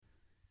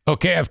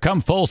Okay, I've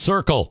come full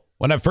circle.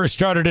 When I first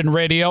started in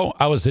radio,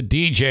 I was a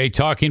DJ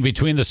talking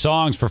between the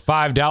songs for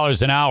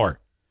 $5 an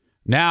hour.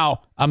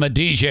 Now, I'm a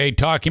DJ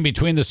talking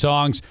between the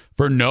songs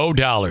for no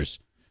dollars.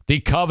 The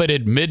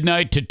coveted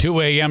midnight to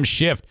 2 a.m.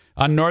 shift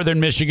on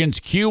Northern Michigan's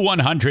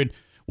Q100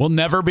 will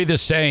never be the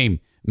same,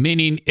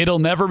 meaning it'll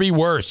never be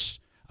worse.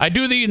 I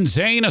do the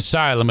InZane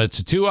Asylum. It's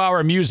a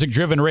 2-hour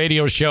music-driven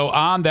radio show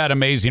on that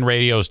amazing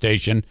radio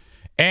station,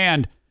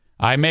 and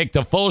I make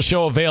the full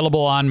show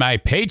available on my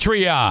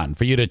Patreon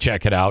for you to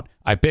check it out.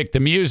 I pick the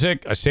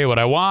music. I say what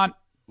I want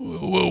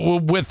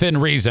within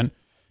reason.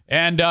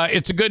 And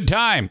it's a good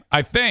time,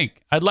 I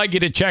think. I'd like you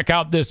to check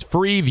out this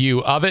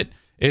Freeview of it.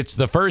 It's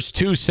the first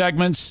 2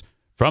 segments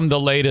from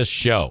the latest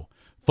show.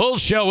 Full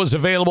show is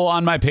available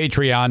on my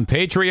Patreon,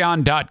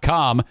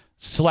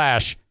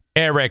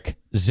 patreon.com/Eric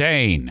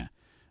Zane.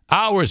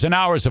 Hours and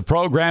hours of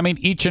programming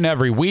each and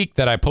every week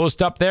that I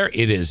post up there.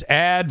 It is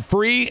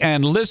ad-free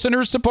and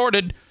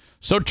listener-supported.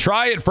 So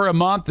try it for a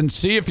month and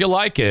see if you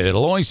like it.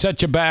 It'll only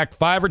set you back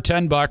 $5 or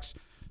 $10,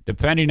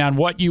 depending on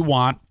what you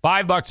want.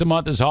 $5 a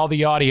month is all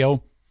the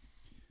audio.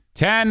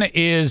 10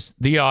 is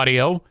the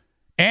audio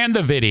and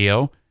the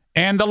video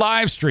and the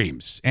live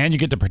streams. And you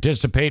get to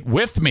participate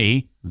with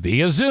me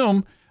via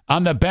Zoom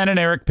on the Ben and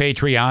Eric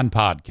Patreon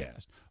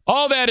podcast.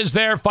 All that is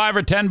there, $5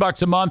 or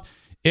 $10 a month.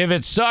 If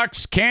it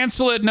sucks,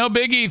 cancel it. No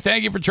biggie.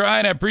 Thank you for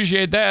trying. I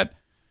appreciate that.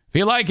 If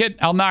you like it,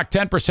 I'll knock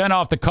 10%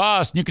 off the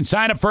cost. You can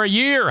sign up for a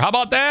year. How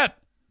about that?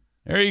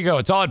 There you go.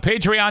 It's all at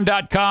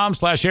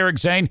patreon.com/Eric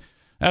Zane.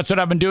 That's what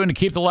I've been doing to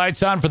keep the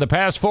lights on for the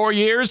past 4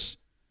 years.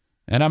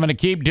 And I'm going to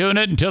keep doing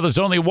it until there's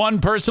only one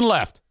person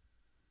left.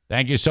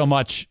 Thank you so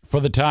much for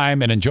the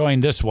time and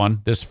enjoying this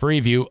one, this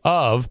Freeview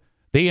of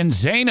the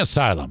InZane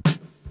Asylum.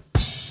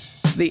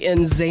 The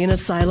InZane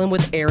Asylum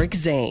with Eric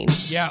Zane.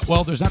 Yeah,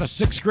 well, there's not a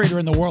 6th grader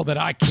in the world that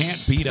I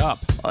can't beat up.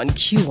 On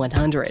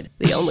Q100,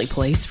 the only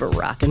place for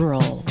rock and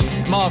roll.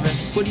 Marvin,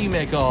 what do you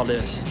make of all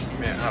this?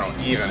 Man, I don't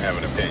even have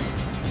an opinion.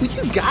 Well,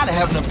 you gotta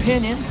have an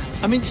opinion.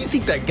 I mean, do you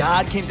think that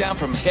God came down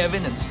from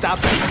heaven and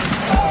stopped him?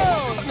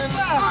 Oh, man.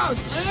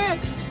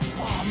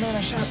 Oh, man,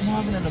 I shot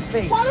Marvin in the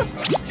face. Why the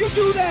f*** did you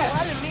do that?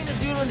 I didn't mean to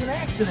do it. It was an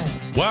accident.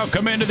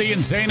 Welcome into the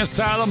InZane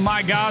Asylum.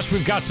 My gosh,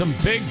 we've got some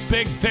big,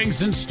 big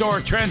things in store.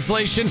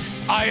 Translation,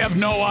 I have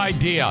no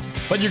idea,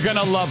 but you're going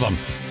to love them.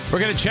 We're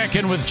going to check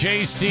in with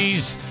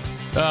JC's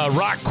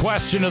rock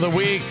question of the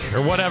week,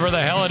 or whatever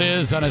the hell it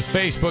is, on his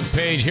Facebook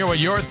page. Hear what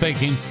you're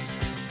thinking.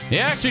 He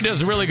actually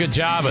does a really good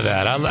job of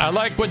that. I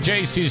like what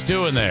JC's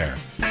doing there.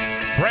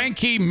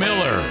 Frankie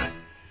Miller.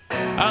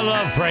 I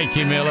love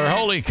Frankie Miller.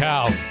 Holy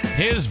cow.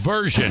 His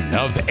version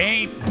of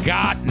Ain't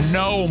Got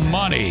No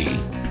Money.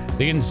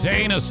 The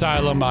InZane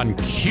Asylum on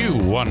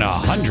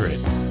Q100.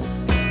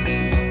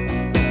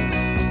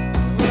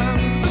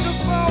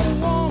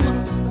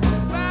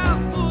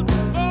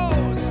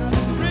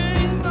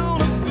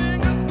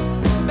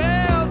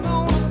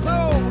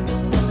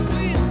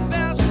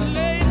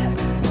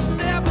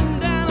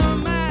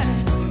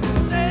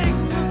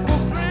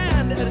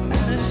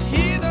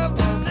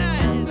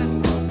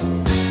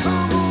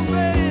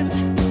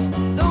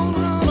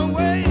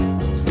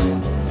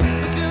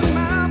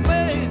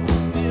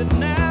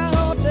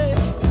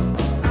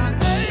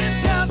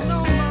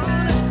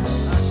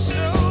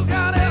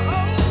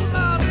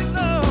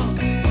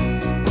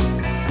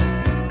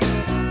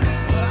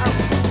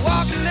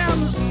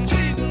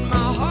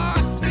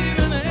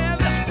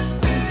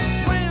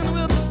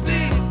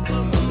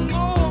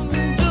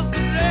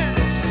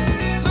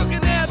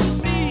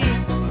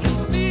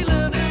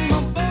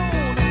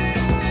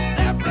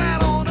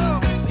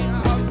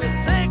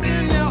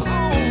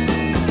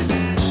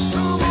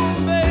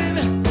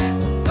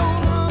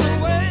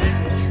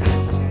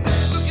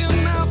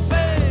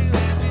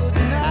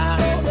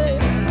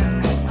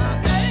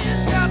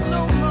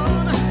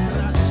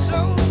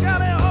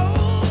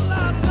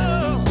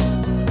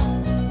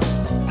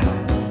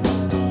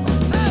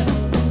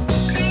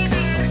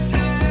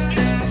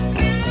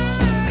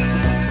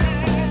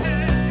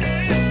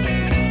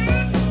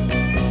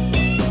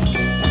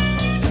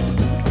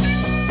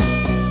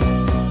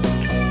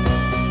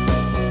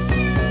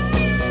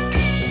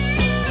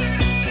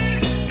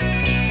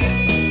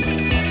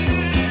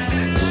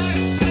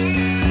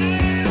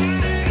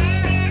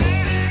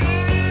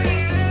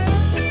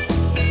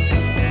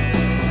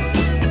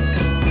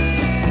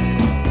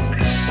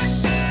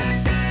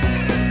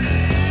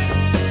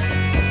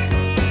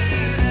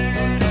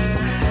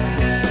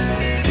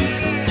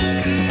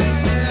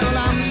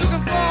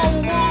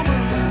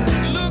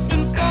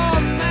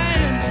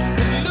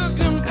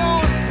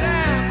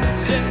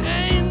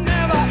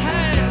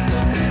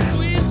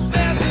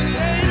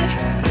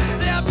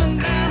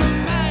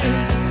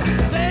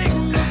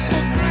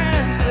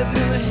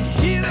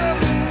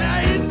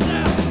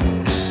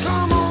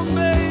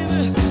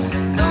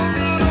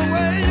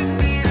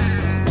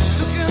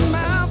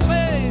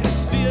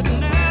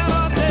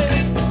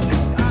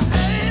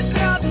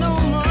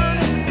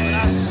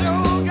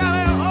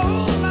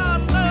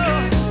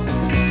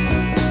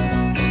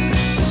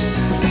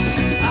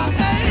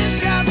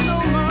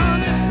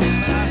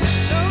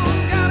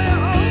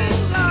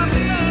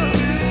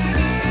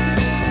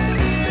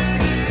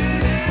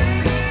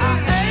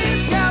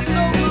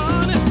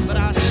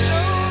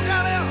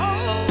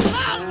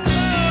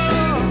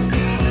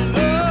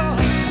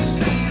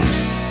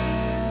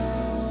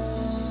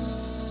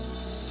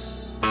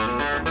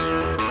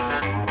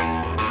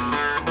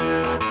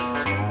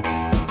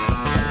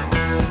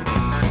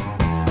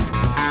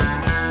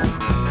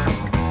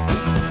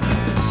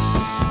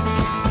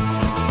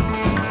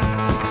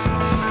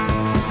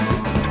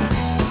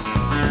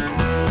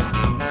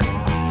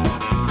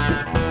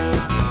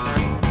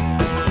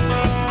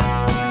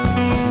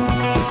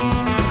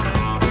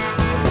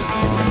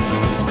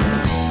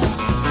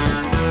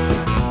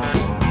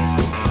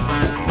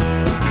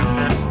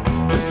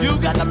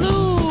 got to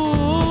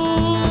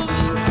lose.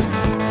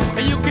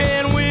 You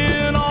can't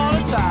win all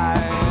the time.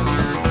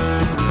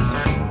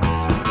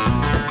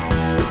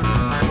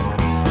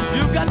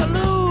 You got to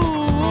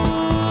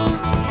lose.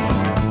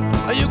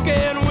 You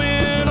can't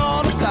win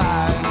all the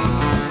time.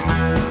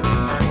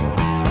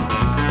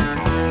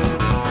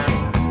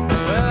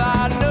 Well,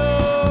 I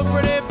know,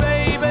 pretty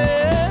baby,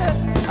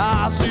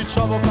 I see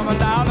trouble coming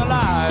down the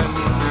line.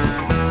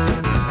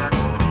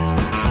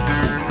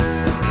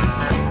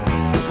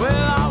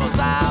 Well, I was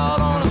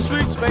out on the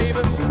streets, baby.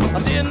 I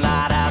did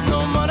not have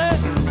no money.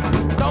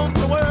 Don't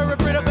you worry,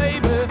 pretty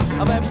baby,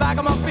 I'll be back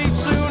on my feet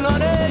soon,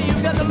 honey.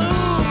 You got to lose.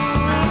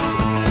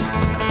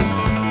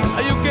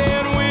 You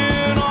can't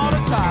win all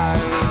the time.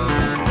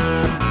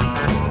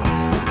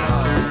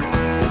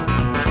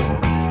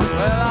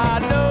 Well, I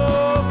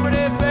know,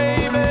 pretty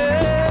baby,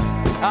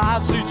 I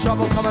see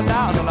trouble coming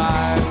down the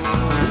line.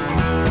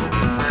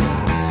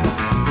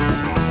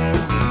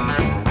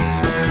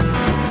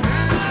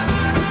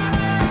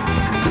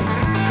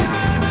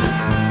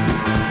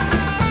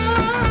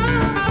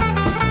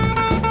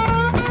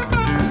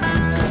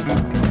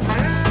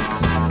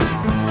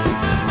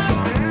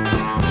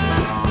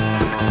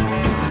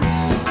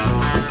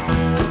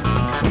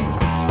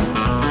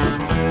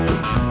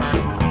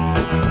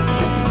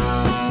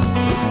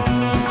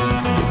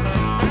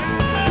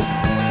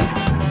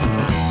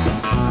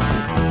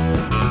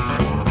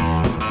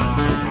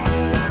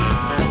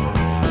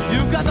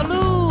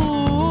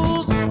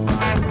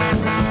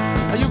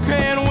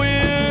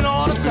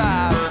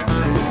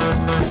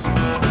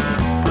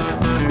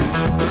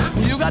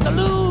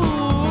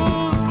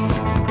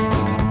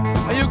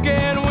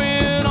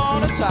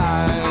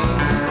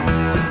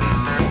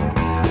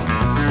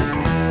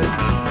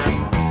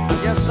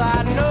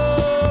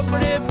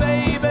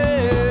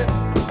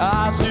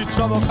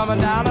 Trouble coming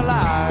down the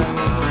line.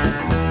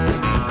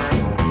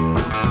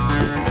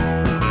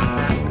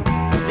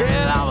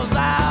 Yeah, I was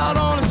out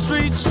on the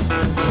streets.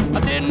 I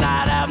did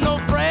not have no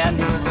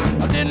friend.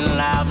 I didn't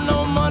have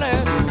no money,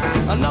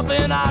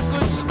 nothing I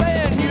could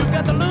spend. You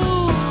got to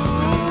lose.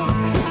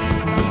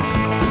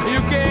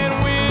 You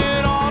can't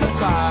win all the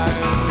time.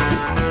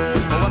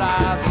 What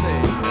I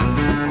say.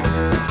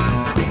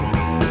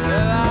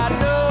 Well, I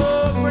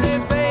know, pretty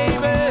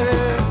baby,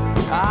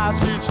 I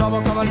see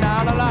trouble coming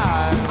down the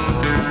line.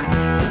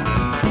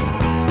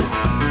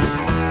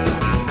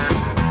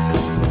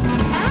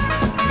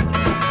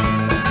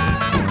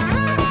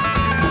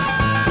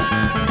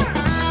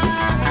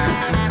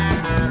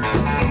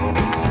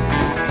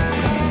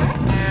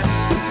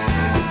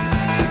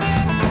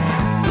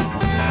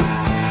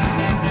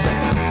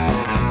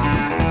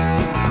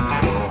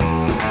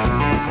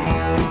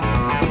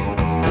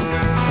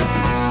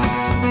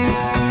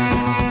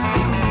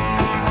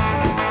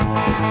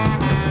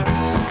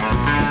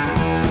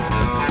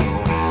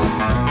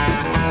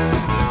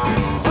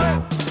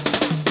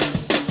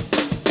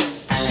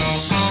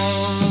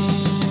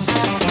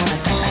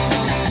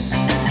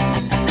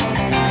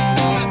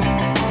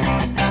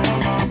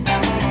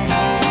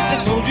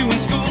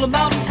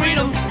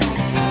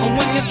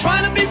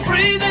 Trying to be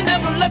free, they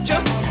never let you.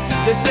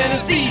 They said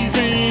it's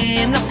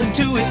easy, nothing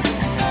to it.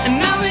 And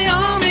now the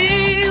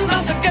army's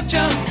out to get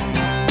you.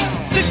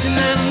 69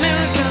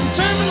 American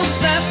terminal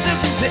staff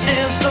system. The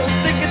air's so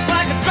thick it's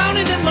like a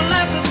drowning in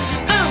molasses.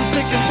 I'm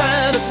sick and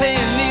tired of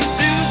paying these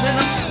dues, and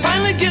I'm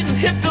finally getting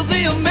hip to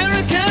the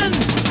American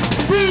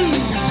blues.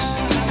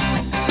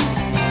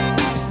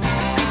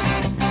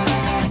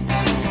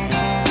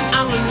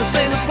 I learned to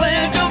say the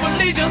Pledge of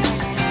Allegiance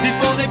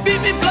before they beat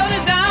me bloody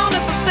down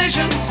at the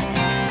station.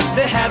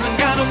 They haven't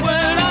got a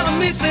word out of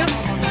me since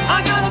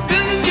I got a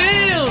billion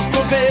years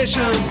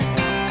probation.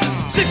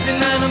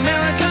 69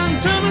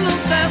 American terminal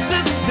staff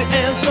system. The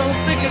air's so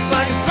thick it's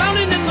like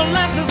drowning in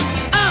molasses.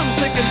 I'm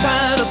sick and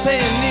tired of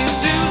paying these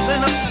dues,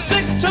 and I'm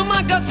sick to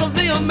my guts of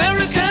the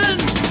American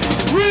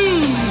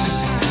rules.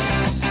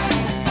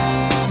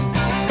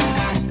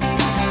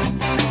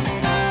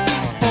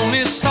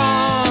 Phony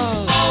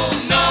stars, oh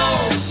no.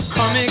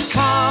 Crummy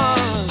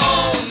cars,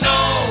 oh no.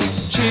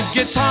 Cheap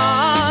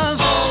guitars,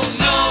 oh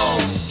no.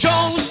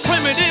 Joe's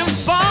primitive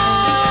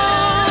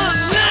barn,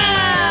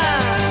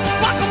 nah.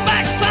 Welcome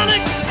back,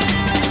 Sonic.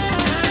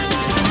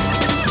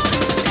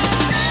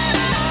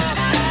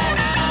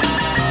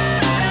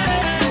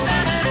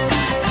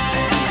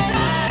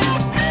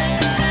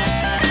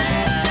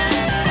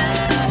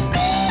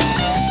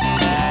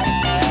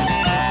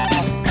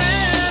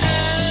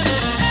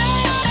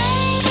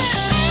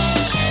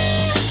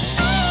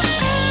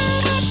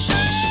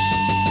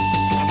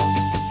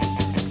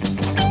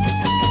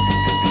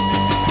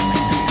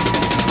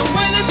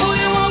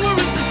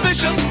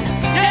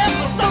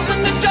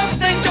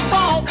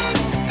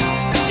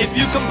 If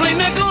you complain,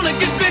 they're gonna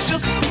get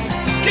vicious,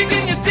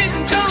 kicking your teeth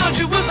and charge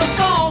you with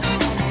assault.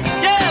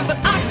 Yeah, but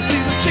I can see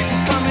the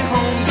chickens coming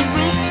home to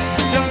roost.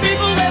 Young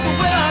people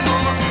everywhere are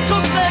gonna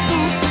cook their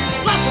goose.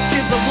 Lots of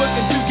kids are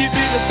working to get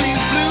rid of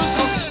these blues,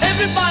 'cause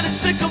everybody's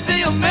sick of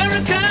the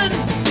American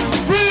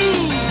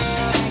rules.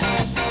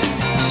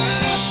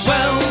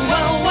 Well,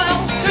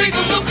 take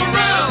a look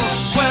around.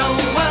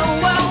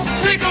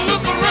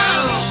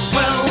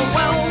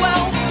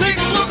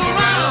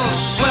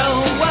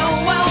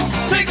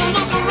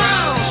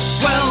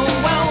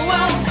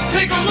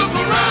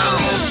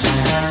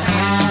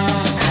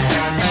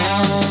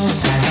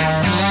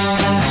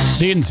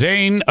 The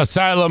InZane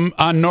Asylum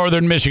on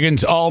Northern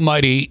Michigan's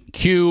almighty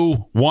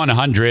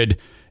Q100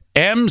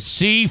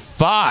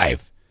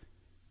 MC5.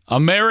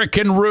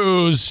 American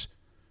Ruse.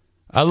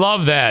 I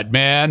love that,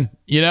 man.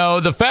 You know,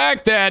 the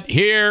fact that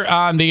here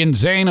on the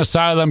InZane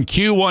Asylum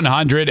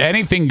Q100,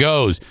 anything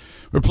goes.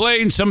 We're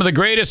playing some of the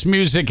greatest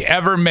music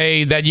ever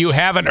made that you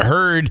haven't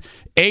heard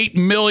 8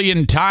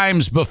 million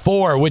times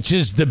before, which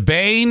is the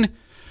bane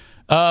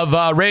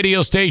of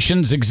radio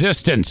stations'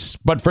 existence.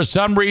 But for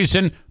some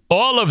reason,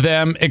 all of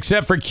them,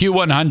 except for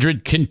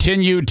Q100,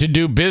 continue to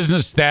do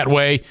business that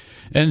way.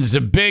 And it's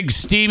a big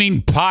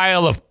steaming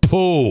pile of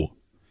poo.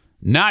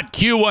 Not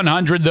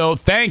Q100, though.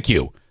 Thank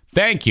you.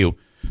 Thank you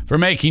for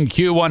making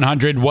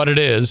Q100 what it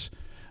is.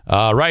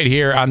 Right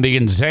here on the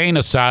InZane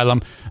Asylum.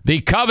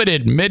 The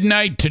coveted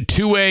midnight to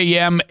 2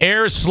 a.m.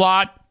 air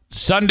slot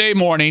Sunday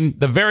morning.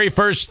 The very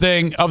first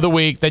thing of the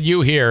week that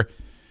you hear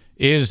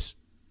is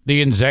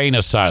the InZane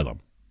Asylum.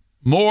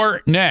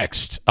 More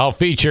next. I'll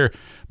feature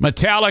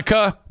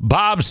Metallica,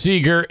 Bob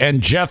Seger,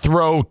 and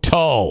Jethro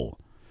Tull.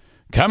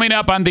 Coming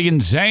up on the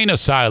InZane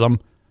Asylum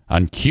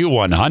on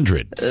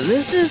Q100.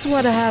 This is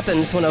what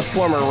happens when a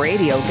former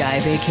radio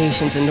guy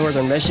vacations in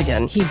northern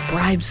Michigan. He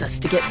bribes us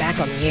to get back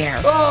on the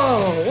air.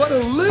 Oh, what a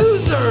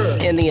loser!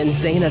 In the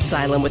InZane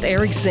Asylum with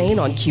Eric Zane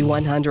on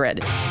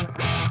Q100.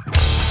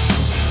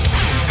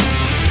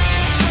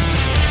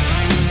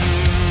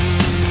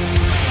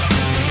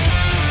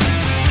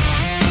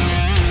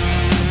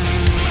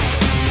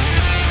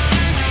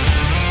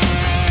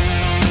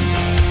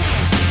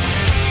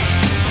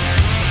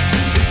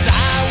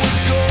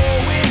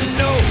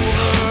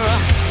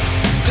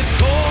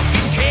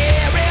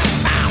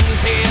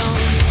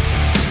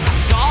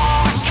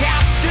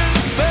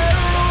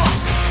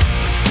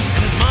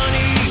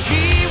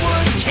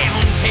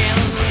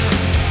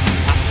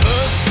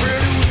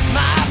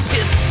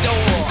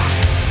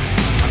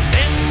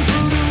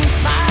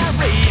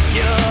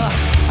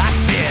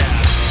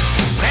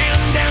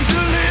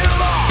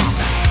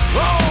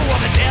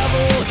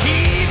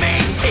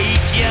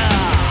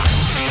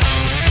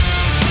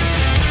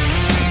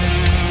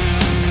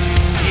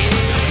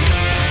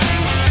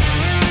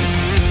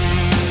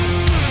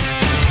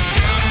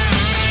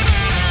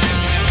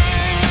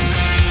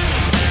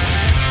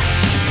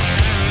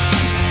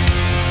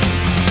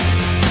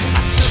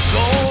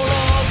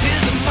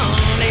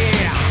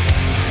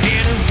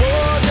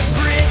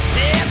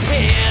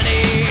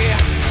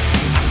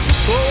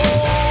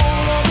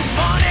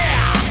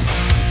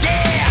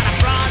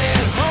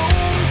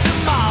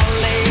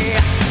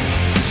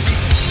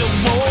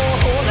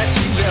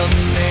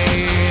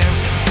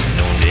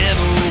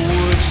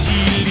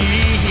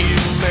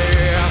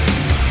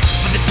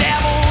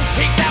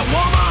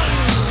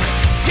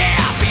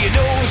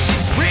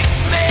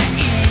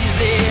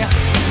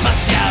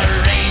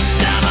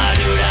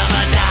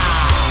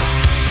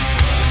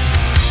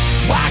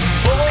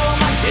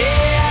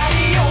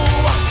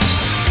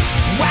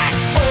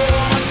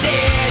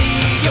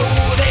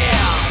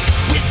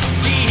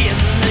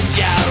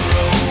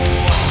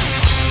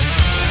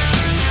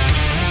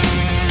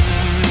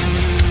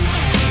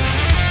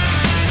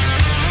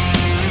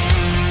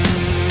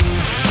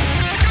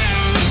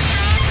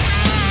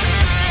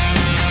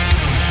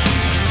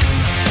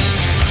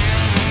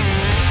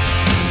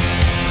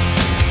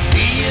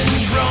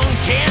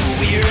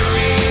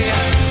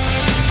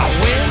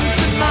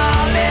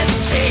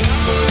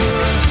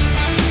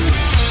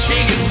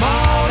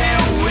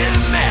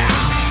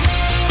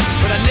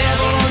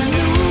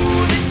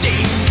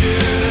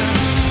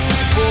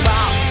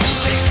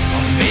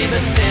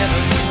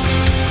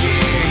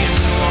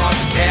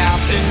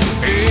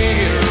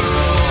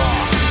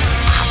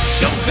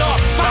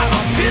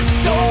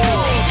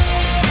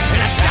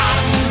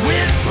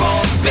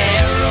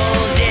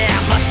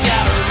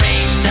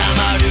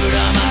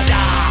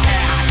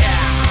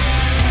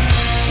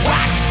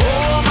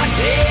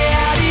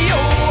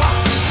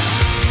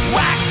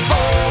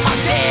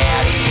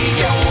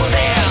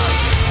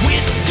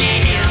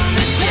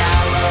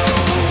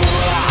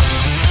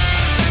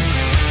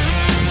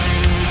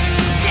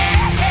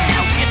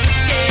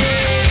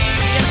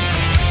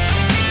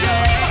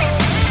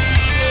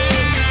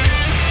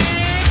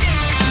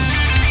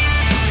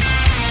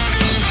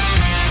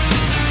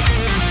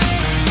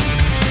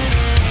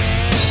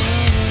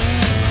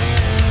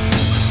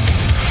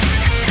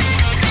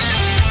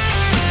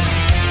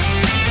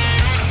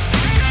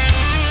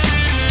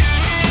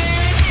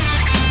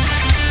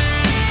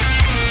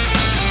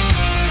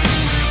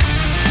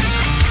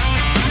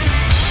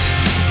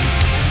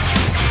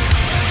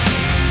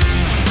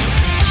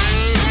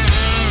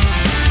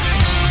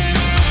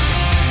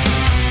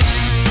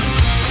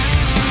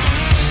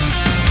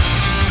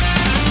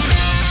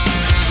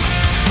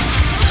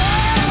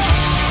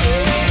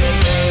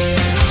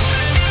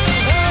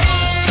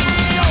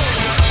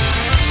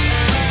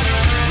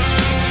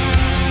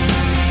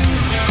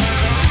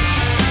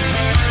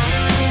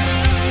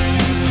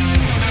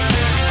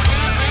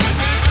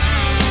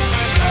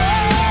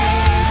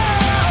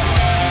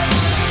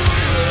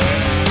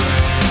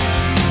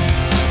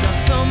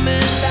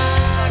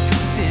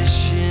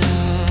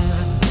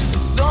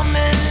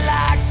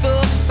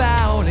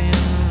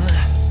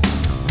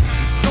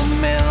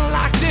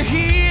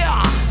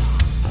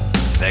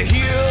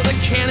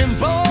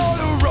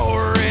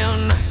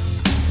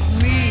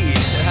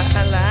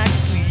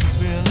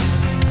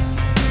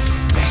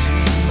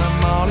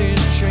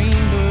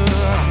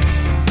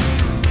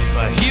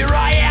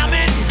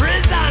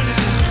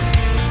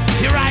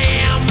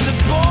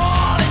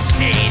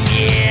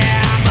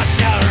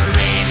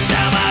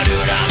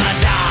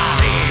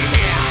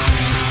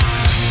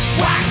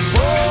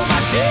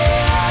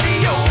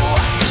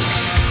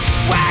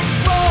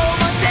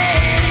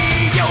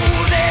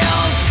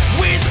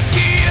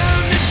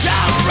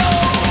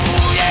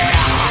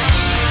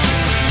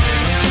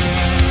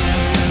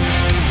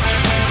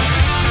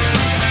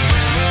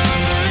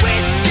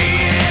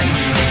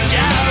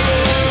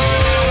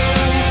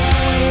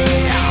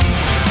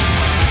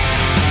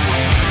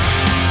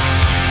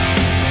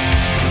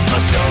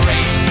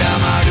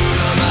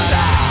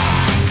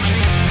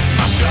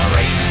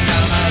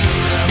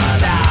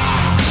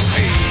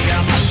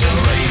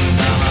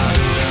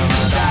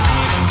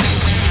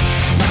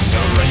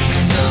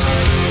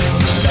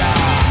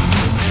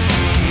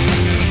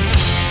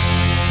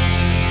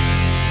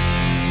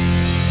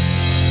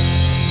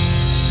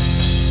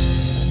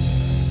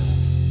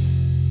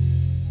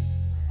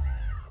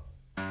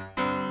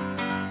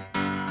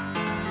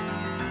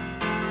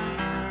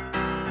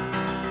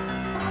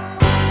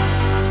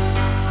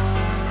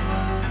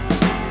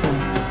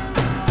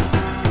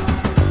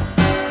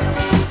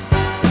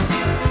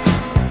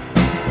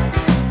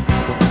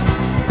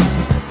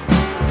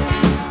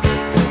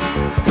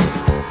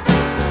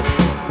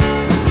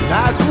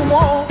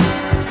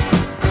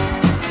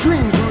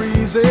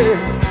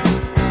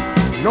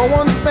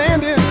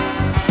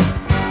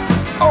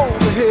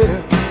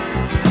 ahead.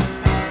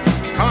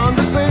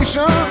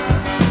 Conversation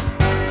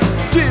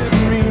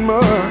didn't mean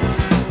much.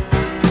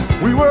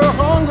 We were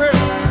hungry,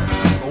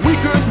 we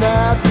could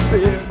not be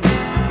fed.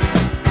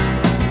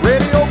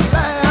 Radio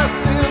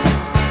blasting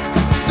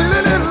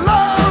silly little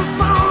love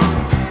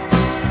songs.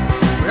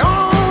 We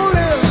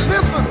only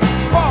listen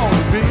for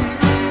the beat.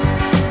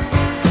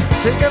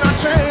 Taking our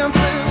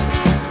chances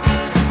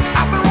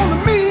out there on the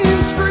mean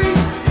street,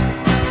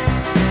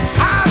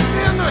 hiding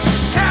in the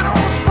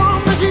shadows from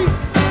the heat.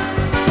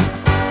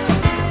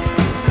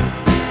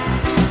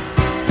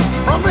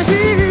 From the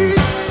heat.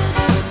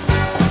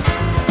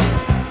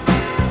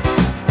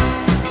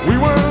 We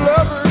were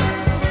lovers,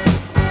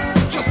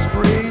 just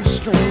brave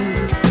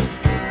strangers,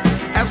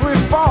 as we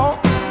fought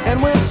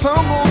and we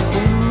tumbled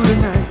through the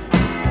night.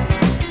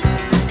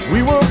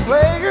 We were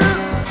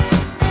players,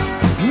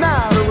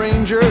 not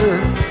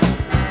arrangers,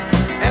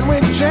 and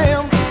we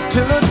jammed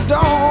till the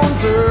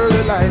dawn's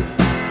early light.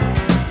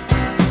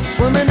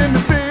 Swimming in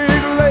the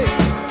big lake,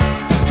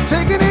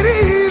 taking it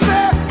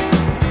easy,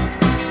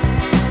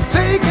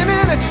 taking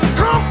any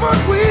comfort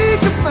we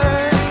could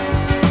find.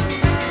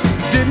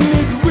 Didn't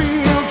need the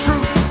real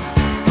truth,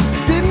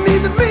 didn't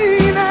need the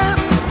meaning.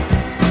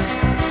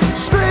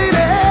 Straight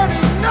ahead,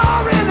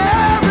 ignoring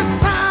every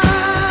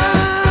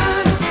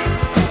sign.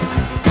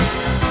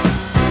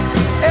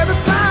 Every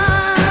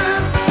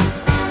sign.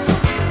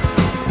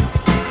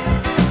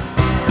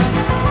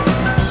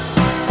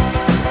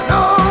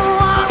 Oh,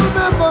 I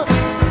remember.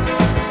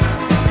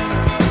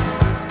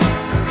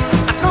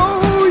 I know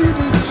you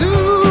do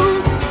too.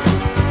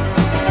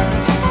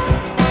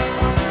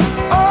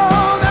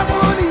 Oh, that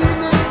one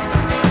evening.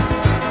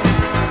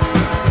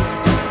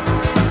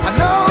 I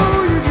know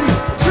you do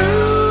too.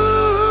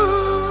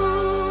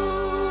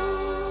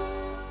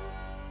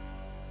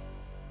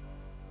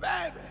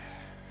 Baby.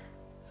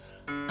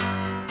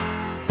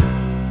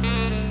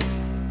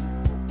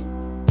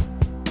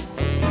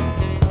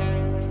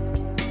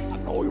 I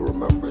know you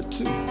remember it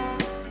too.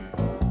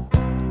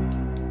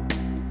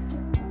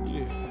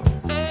 Yeah.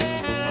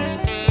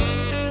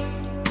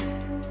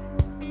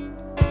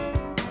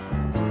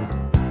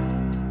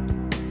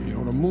 You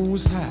know, the moon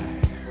was high.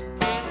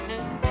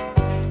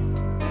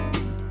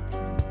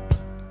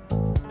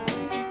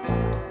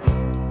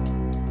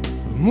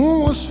 The moon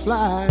was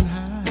flying high.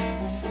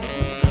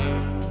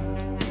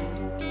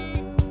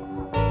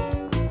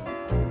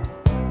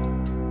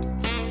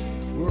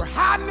 We were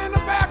hiding in the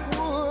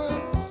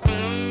backwoods.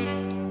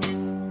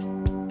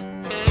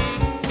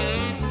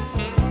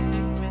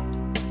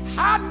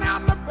 Hiding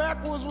out in the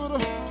backwoods with the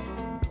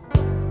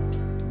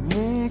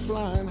moon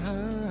flying high.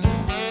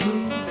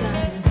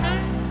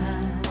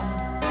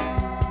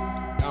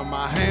 Now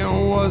my hand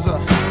was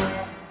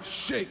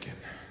shaking.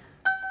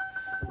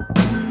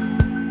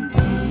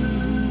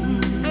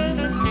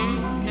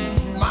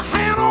 My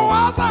hand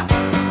was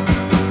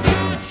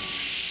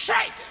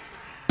shaking.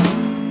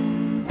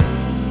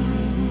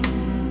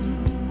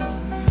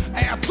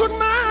 And I took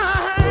my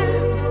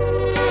hand.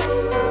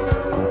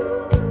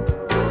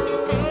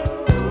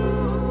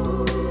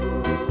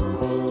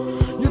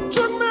 You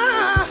took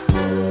my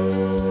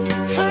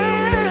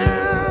hand.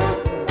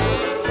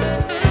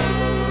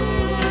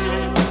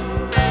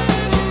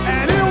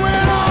 And it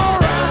went all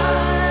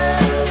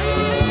right.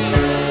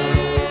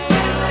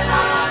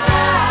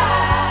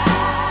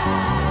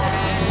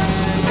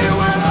 It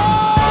went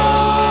all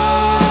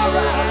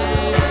right.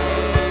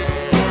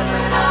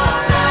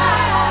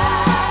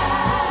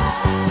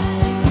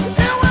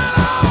 It went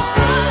all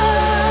right.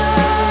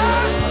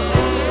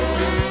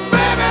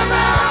 Baby,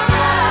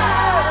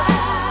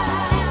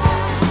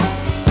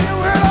 it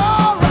went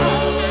all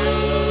right.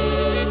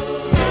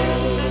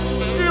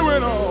 It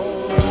went all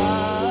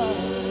right.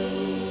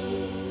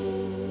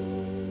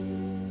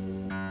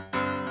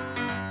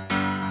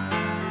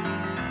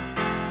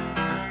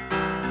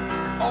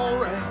 All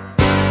right.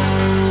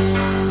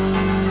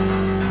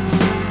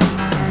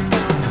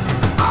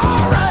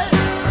 All right.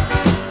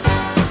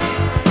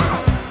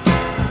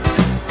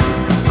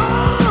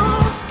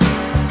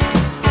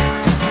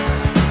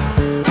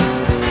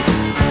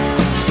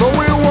 So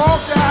we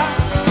walked out,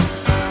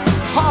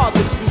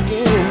 hardly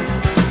speaking,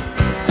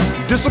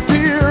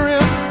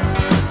 disappearing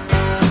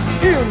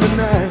in the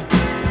night.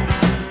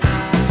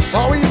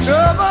 Saw each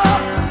other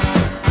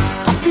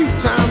a few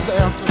times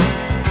after,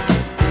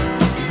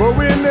 but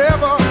we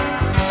never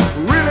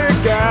really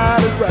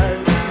got it right.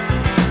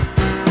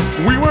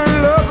 We were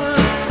lovers,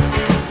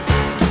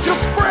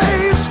 just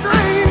brave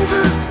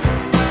strangers,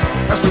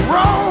 as we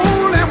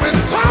rolled and we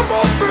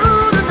tumbled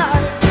through the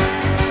night.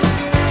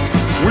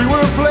 We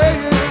were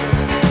players,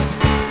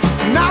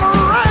 not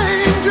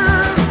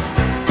arrangers,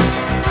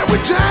 and we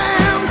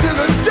jammed till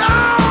the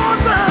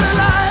dawn's early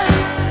light.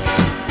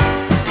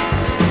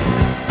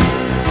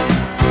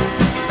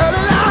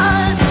 Early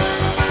light.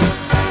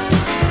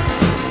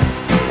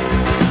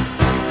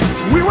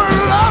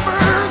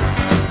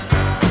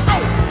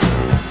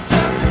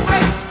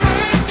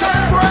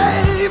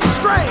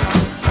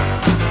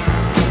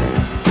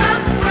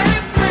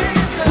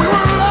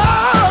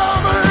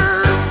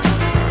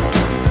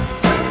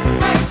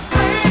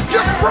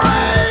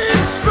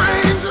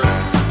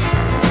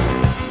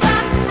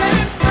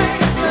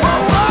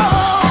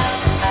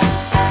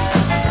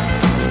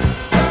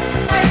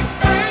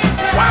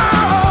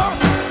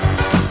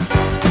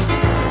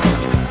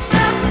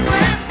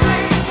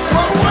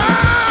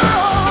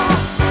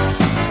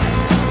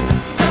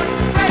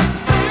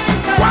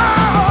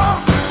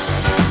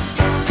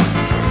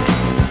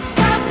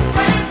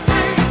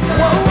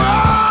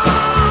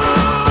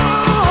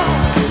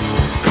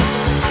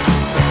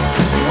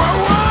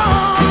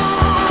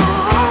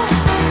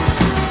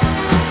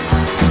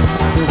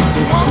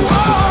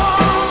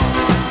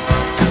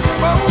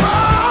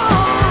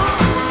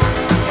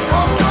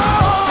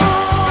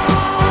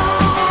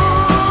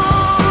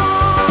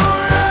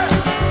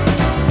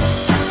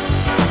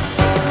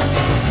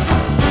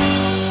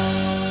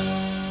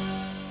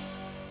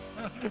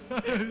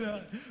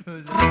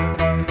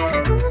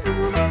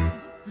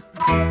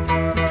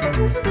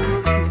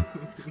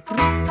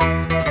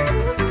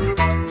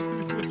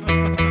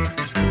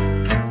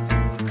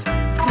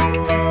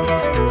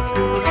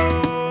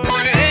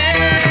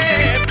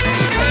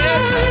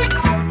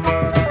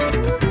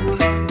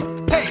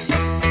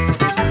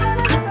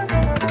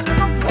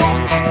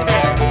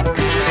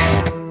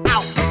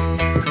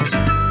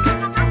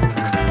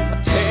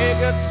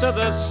 to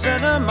the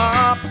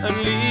cinema and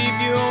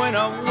leave you in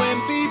a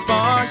wimpy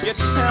bar. You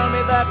tell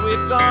me that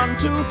we've gone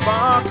too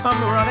far,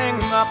 come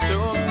running up to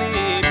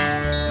me.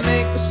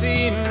 Make the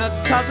scene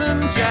at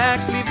Cousin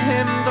Jack's, leave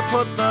him to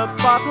put the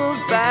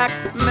bottles back.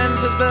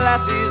 Mends his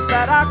glasses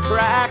that are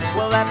cracked,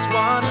 well that's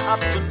one up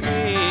to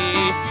me.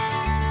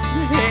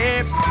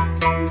 Hey.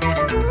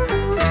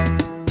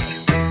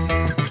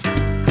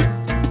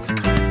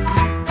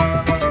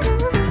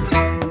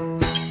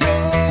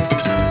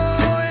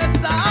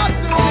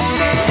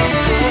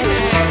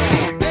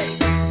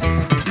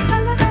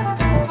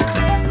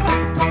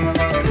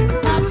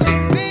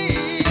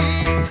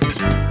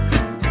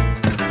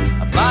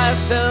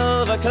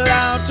 Silver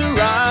cloud to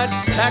ride,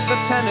 pack the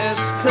tennis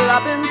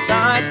club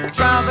inside.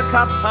 Trouser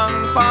cuffs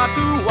hung far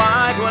too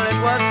wide, well it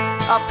was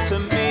up to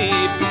me.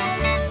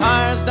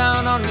 Tires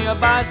down on your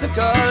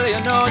bicycle, you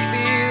know it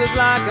feels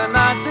like an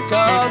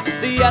icicle.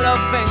 The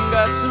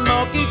yellow-fingered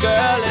smoky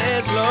girl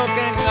is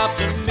looking up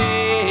to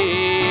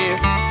me.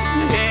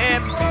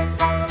 Yeah.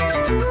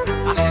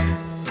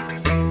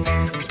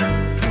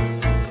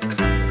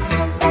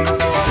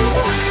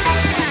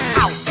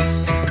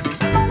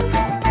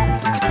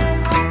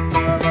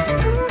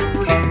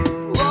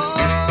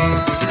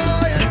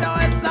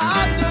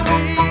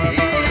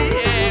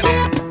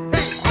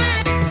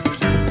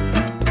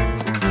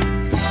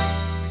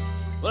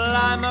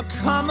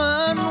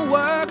 Common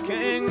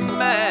working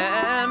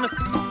man,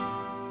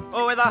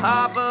 with a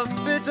half of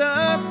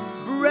bitter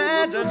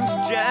bread and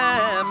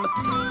jam.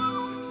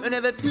 And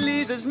if it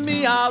pleases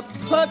me, I'll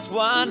put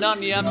one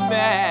on your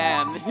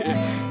man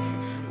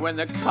when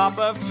the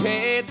copper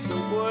fades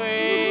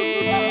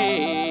away.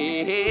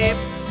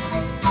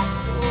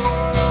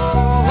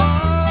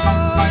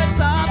 Oh, it's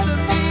up to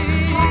me.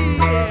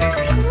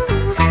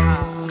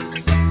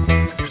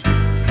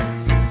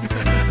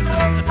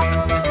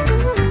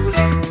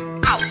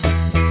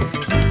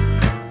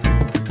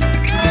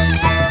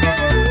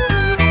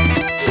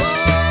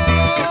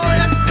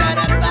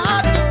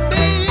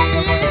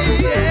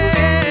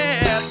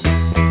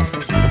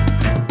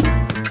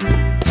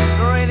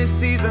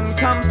 Season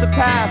comes to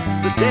pass,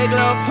 the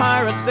Dayglow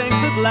pirate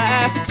sings at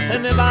last.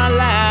 And if I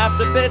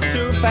laughed a bit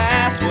too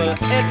fast, well,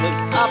 it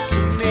was up to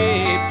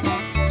me.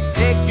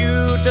 Take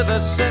you to the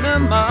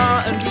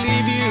cinema and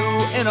leave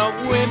you in a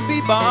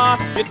wimpy bar.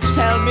 You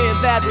tell me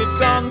that we've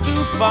gone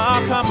too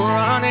far, come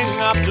running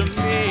up to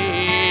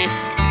me.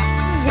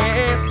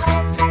 Hey.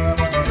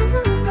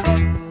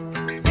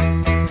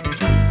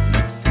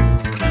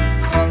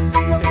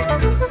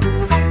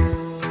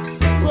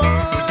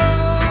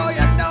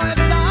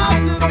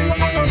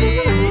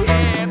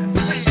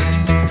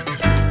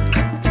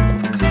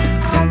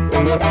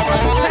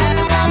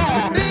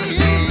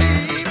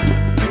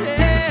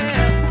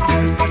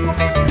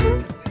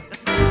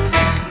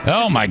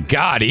 Oh my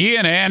God,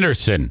 Ian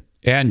Anderson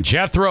and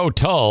Jethro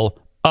Tull,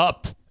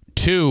 Up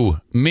to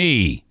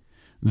Me.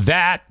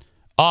 That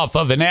off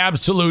of an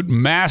absolute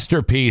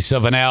masterpiece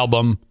of an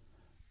album,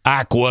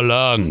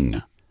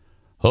 Aqualung.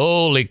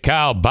 Holy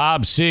cow,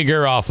 Bob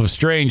Seger off of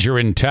Stranger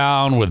in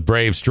Town with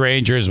Brave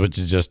Strangers, which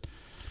is just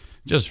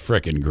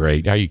freaking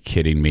great. Are you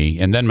kidding me?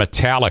 And then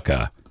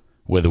Metallica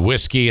with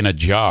Whiskey in a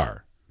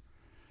Jar.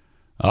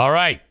 All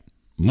right,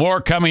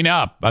 more coming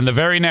up on the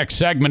very next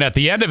segment. At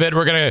the end of it,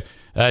 we're going to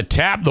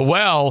tap the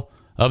well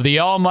of the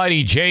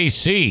almighty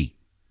JC.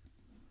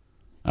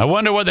 I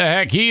wonder what the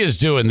heck he is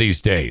doing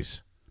these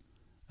days.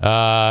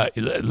 Let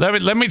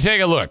me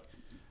take a look.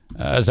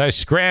 As I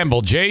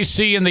scramble,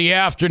 JC in the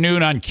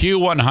afternoon on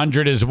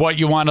Q100 is what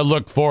you want to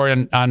look for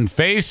on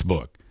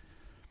Facebook.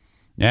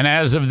 And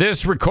as of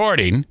this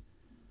recording,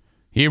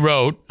 he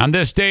wrote, on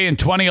this day in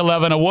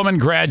 2011, a woman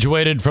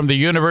graduated from the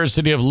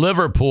University of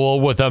Liverpool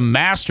with a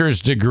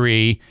master's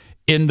degree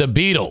in the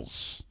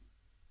Beatles.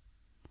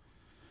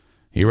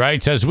 He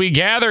writes, as we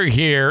gather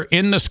here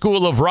in the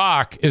School of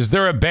Rock, is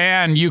there a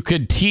band you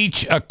could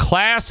teach a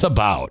class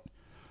about?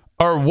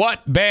 Or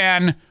what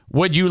band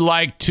would you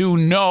like to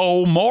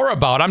know more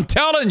about? I'm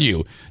telling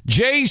you,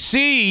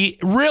 JC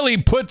really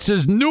puts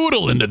his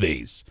noodle into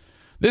these.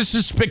 This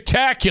is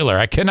spectacular.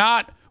 I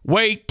cannot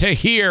wait to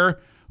hear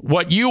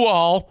what you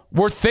all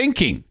were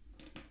thinking.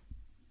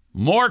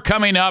 More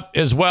coming up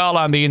as well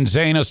on the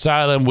InZane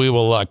Asylum. We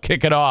will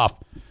kick it off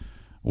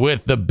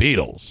with the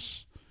Beatles.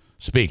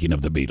 Speaking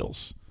of the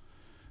Beatles,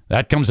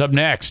 that comes up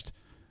next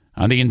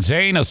on the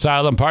InZane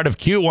Asylum, part of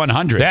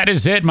Q100. That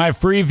is it, my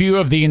free view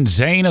of the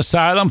InZane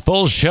Asylum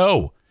full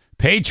show.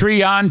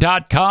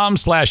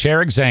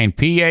 Patreon.com/Eric Zane.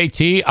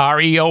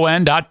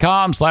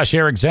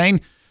 Patreon.com/Eric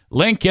Zane.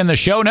 Link in the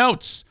show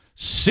notes.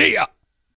 See ya.